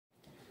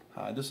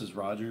Hi, this is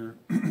Roger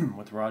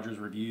with Roger's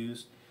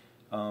Reviews.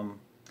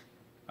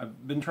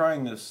 I've been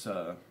trying this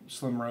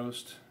Slim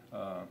Roast.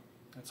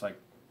 It's like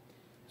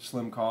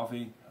slim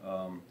coffee.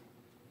 You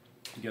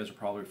guys are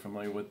probably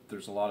familiar with.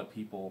 There's a lot of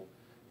people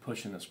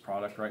pushing this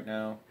product right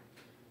now.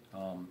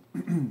 I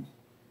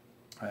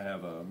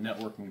have a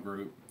networking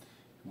group.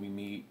 We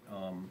meet,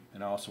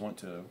 and I also went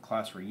to a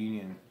class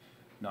reunion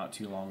not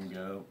too long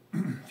ago,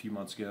 a few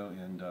months ago,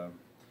 and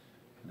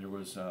there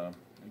was a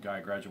guy I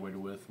graduated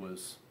with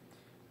was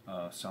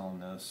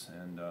selling this,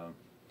 and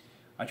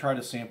I tried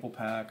a sample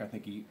pack. I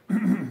think he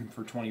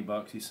for 20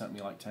 bucks he sent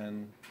me like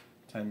 10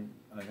 I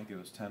think it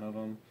was 10 of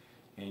them,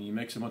 and you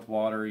mix them with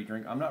water, you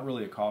drink. I'm not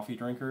really a coffee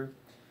drinker,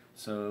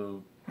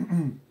 so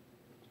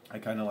I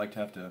kind of like to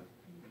have to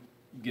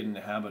get in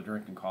the habit of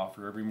drinking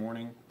coffee every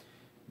morning,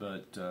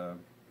 but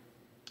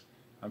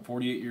I'm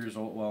 48 years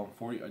old. Well,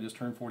 I just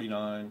turned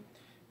 49,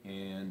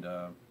 and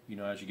you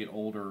know, as you get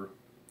older,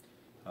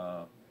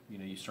 you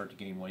know, you start to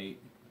gain weight.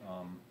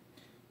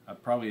 I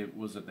probably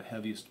was at the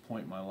heaviest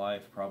point in my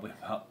life probably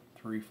about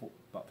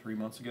 3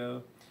 months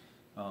ago.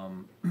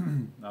 I'm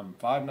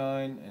 5'9",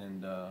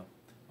 and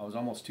I was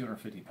almost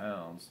 250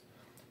 pounds.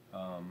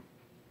 I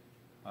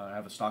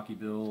have a stocky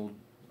build.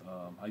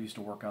 I used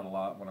to work out a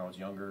lot when I was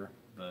younger,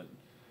 but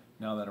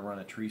now that I run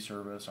a tree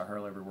service, I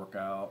hardly ever work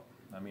out.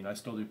 I mean, I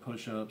still do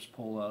push-ups,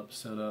 pull-ups,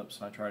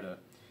 sit-ups. I try to,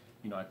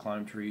 you know, I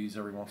climb trees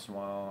every once in a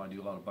while. I do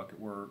a lot of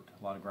bucket work,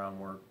 a lot of ground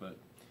work, but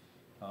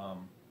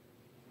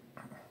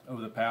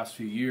over the past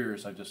few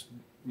years, I just,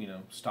 you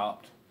know,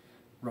 stopped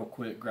real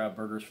quick, grab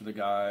burgers for the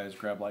guys,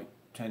 grab like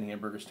 10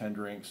 hamburgers, 10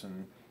 drinks,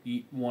 and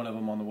eat one of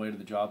them on the way to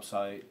the job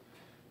site.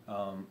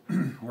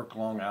 Worked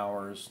long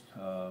hours,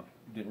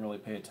 didn't really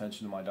pay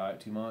attention to my diet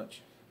too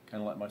much,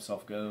 kind of let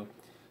myself go.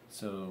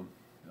 So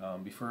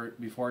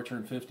before I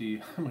turn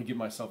 50, I'm going to give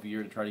myself a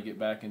year to try to get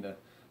back into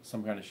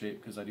some kind of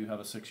shape, because I do have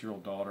a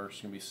 6-year-old daughter.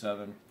 She's going to be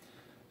 7.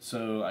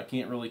 So I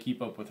can't really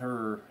keep up with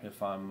her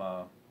if I'm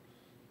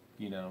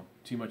you know,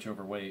 too much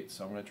overweight.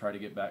 So I'm going to try to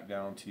get back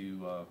down to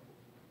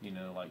you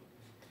know, like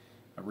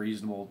a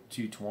reasonable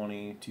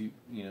 220,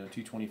 you know,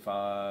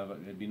 225.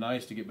 It'd be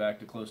nice to get back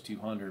to close to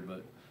 200,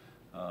 but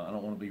I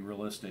don't want to be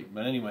realistic.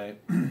 But anyway,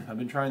 I've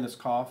been trying this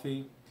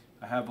coffee.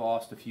 I have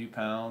lost a few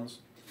pounds,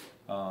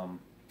 but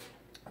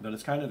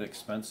it's kind of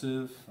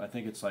expensive. I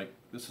think it's like,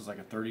 this is like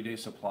a 30-day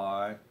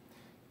supply,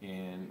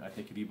 and I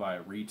think if you buy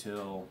it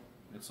retail,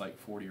 it's like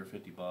 40 or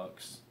 50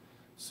 bucks.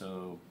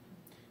 So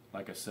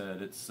like I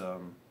said, it's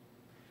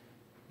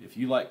if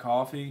you like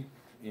coffee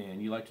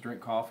and you like to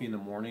drink coffee in the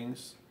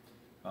mornings,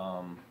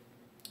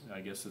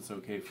 I guess it's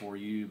okay for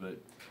you, but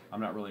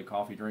I'm not really a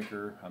coffee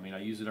drinker. I mean, I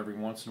use it every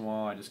once in a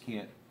while. I just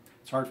can't,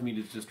 it's hard for me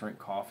to just drink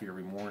coffee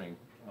every morning.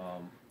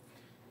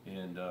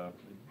 And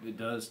it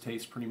does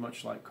taste pretty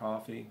much like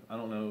coffee. I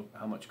don't know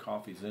how much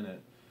coffee's in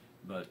it,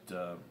 but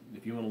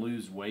if you want to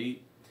lose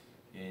weight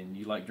and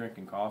you like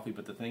drinking coffee,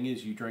 but the thing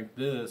is, you drink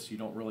this, you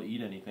don't really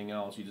eat anything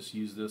else. You just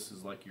use this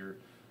as like your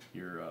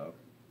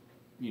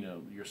you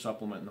know, your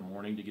supplement in the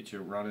morning to get you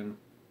running.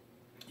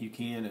 You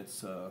can,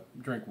 it's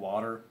drink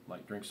water,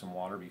 like drink some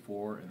water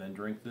before and then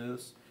drink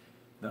this.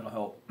 That'll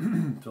help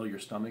fill your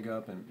stomach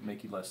up and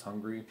make you less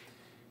hungry.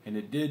 And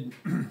it did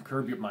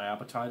curb my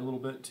appetite a little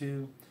bit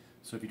too.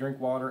 So if you drink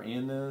water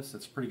and this,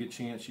 it's a pretty good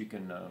chance you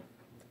can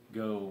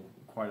go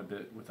quite a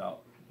bit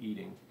without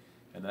eating,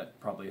 and that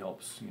probably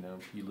helps, you know,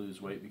 you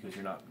lose weight, because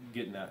you're not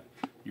getting that.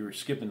 You're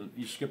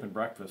skipping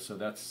breakfast, so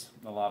that's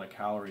a lot of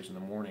calories in the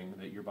morning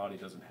that your body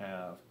doesn't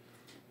have.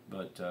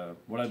 But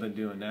what I've been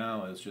doing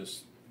now is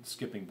just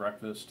skipping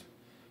breakfast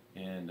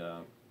and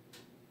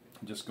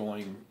just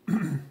going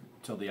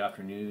till the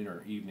afternoon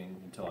or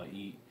evening until I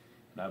eat,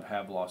 and I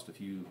have lost a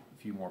few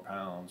more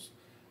pounds.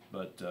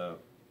 But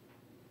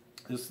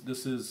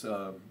this is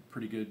a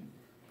pretty good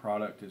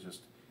product. It's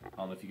just, I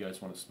don't know if you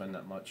guys want to spend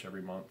that much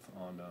every month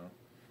on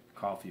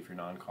coffee if you're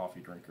not a coffee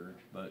drinker,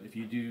 but if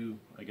you do,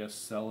 I guess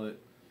sell it,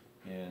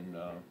 and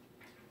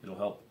it'll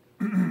help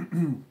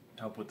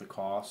help with the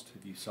cost.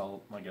 If you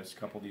sell, I guess, a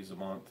couple of these a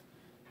month,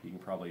 you can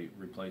probably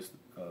replace,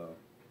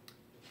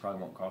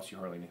 probably won't cost you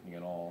hardly anything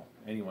at all.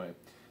 Anyway,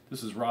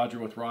 this is Roger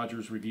with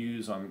Roger's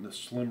Reviews on the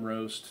Slim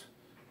Roast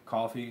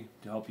coffee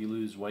to help you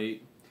lose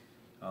weight.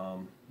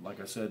 Like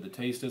I said, the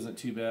taste isn't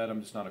too bad.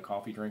 I'm just not a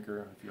coffee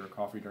drinker. If you're a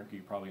coffee drinker,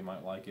 you probably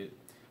might like it,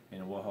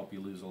 and it will help you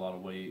lose a lot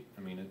of weight.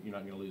 I mean, you're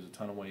not going to lose a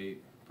ton of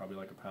weight, probably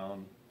like a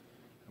pound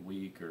a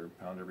week or a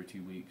pound every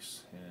 2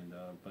 weeks, and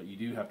but you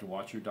do have to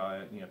watch your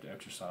diet, and you have to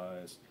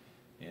exercise,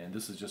 and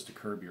this is just to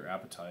curb your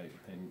appetite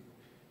and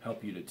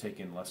help you to take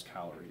in less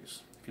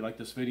calories. If you like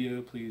this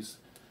video, please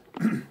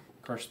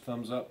crush the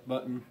thumbs up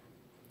button,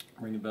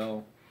 ring the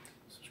bell,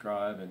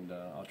 subscribe, and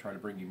I'll try to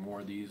bring you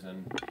more of these.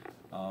 And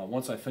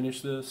once I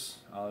finish this,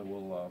 I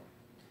will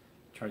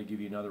try to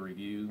give you another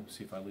review,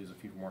 see if I lose a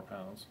few more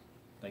pounds.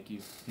 Thank you.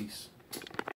 Peace.